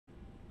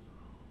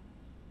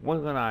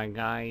What's going on,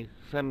 guys?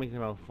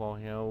 704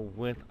 here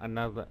with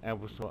another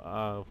episode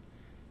of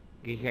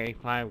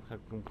GTA 5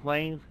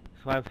 Complaints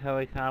slash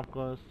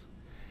Helicopters.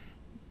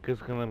 This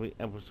is gonna be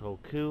episode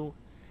 2.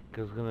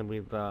 This is gonna be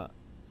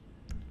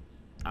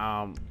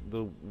um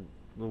the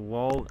the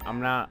rogue. I'm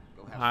not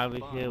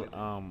positive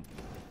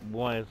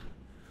was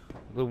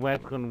the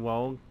Western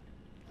rogue.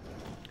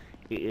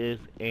 It is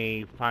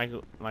a fighter,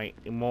 like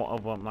more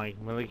of a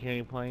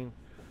military plane,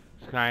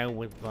 sky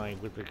with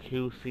the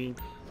Q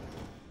seats.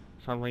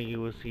 Something you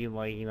would see,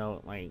 like,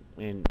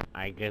 in,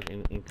 I guess,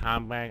 in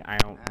combat. I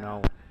don't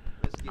know.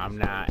 I'm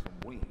not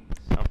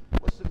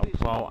a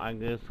pro on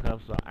this stuff,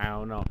 so I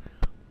don't know.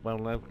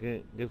 But let's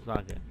get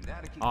started.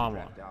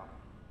 Armor.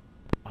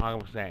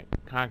 100%.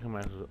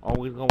 Countermeasures.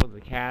 Always go with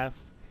the cast.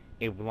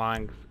 It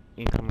blocks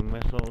incoming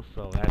missiles,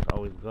 so that's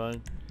always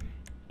good.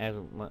 As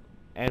a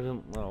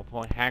little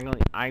point,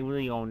 handling, I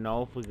really don't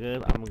know for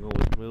good. I'm gonna go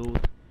with smooth.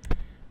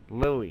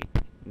 Literally.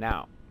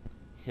 Now,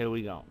 here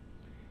we go.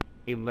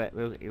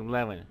 There's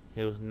 11.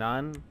 There's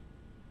none,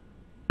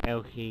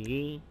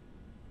 LTE,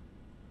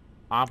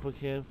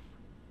 operative,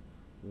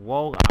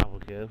 rogue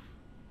operative.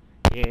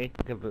 Yeah,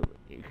 because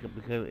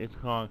it's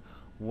called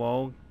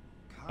rogue,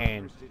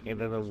 and it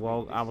is a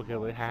rogue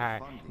operative.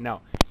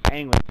 No.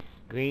 Anyway,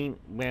 green,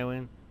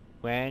 baron,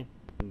 red,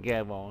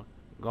 Gavon,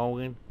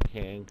 golden,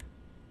 king,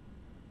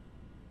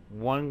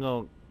 one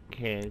gold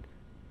king,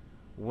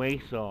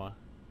 racer,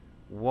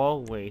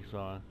 rogue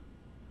racer,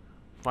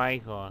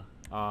 fighter.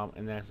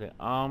 And that's it.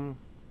 I'm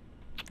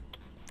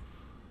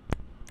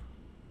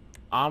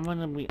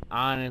gonna be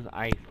honest.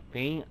 I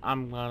think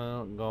I'm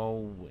gonna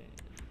go with.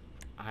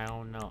 I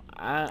don't know.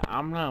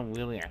 I'm not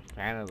really a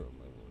fan of the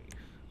movies.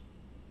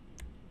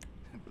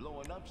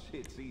 Blowing up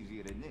shit's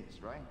easier than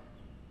this, right?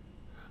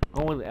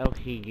 Go with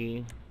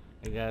LTG.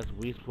 I guess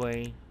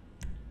replay.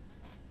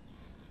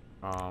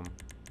 Um.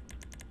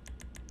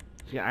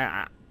 See,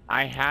 I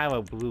have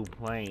a blue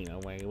plane. Oh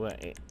wait,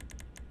 what?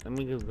 Let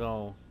me just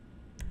go.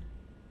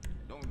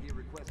 Don't get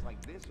requests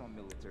like this on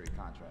military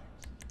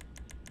contracts.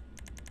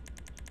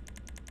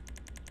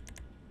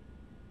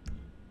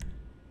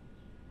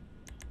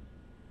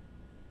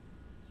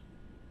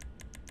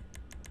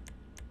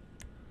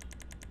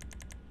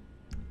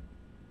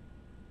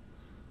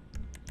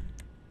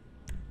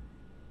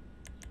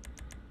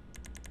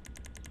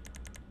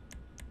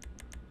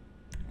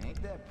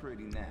 Ain't that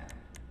pretty now?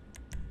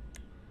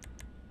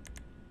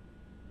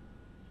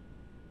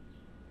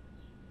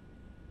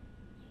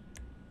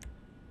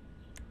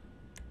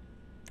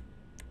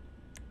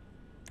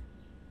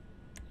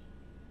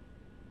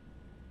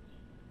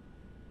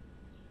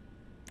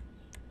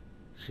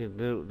 See,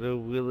 there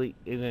really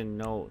isn't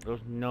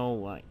there's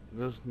no,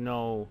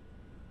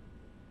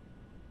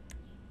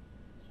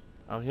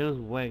 oh, here's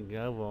Red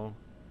Devil.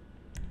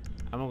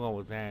 I'm gonna go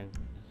with that.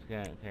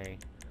 Yeah, okay.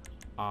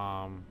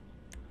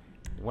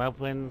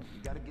 Weapons,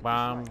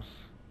 bombs,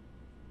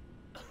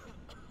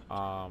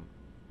 um,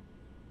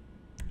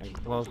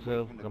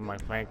 explosive, because my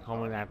friend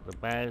coming at the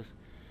best.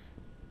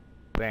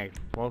 The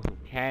explosive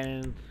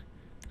cannons,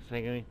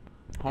 secondly,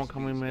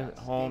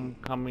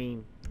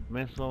 homecoming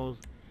missiles.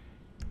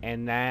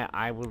 And that,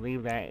 I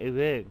believe that is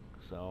it.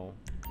 So,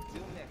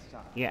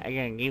 yeah,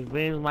 again, these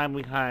videos might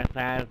be kind of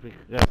fast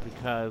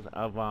because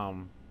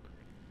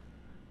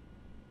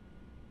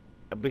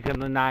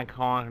they're not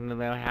cars and they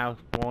don't have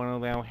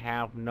spoilers, they don't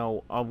have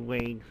no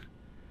upgrades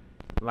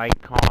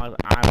like cars,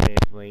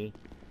 obviously.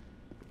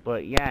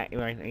 But yeah, if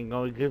you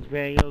enjoyed this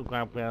video,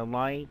 grab a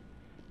like,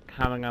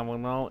 comment down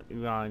below if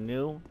you are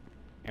new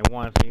and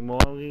want to see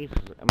more of these,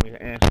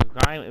 and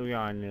subscribe if you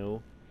are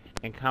new,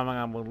 and comment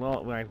down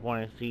below if you guys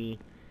want to see.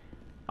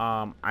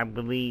 I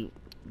believe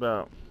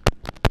the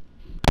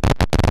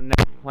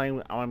next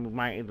plane I want to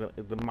buy is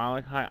the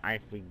Malachi. I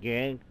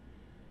forget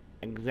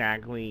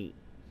exactly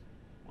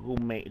who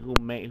makes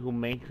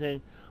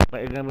it, but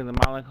it's gonna be the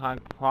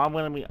Malachi.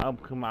 Probably gonna be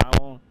up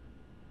tomorrow.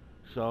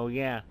 So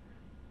yeah,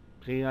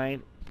 see you guys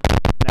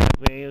next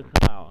video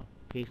tomorrow.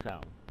 Peace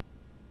out.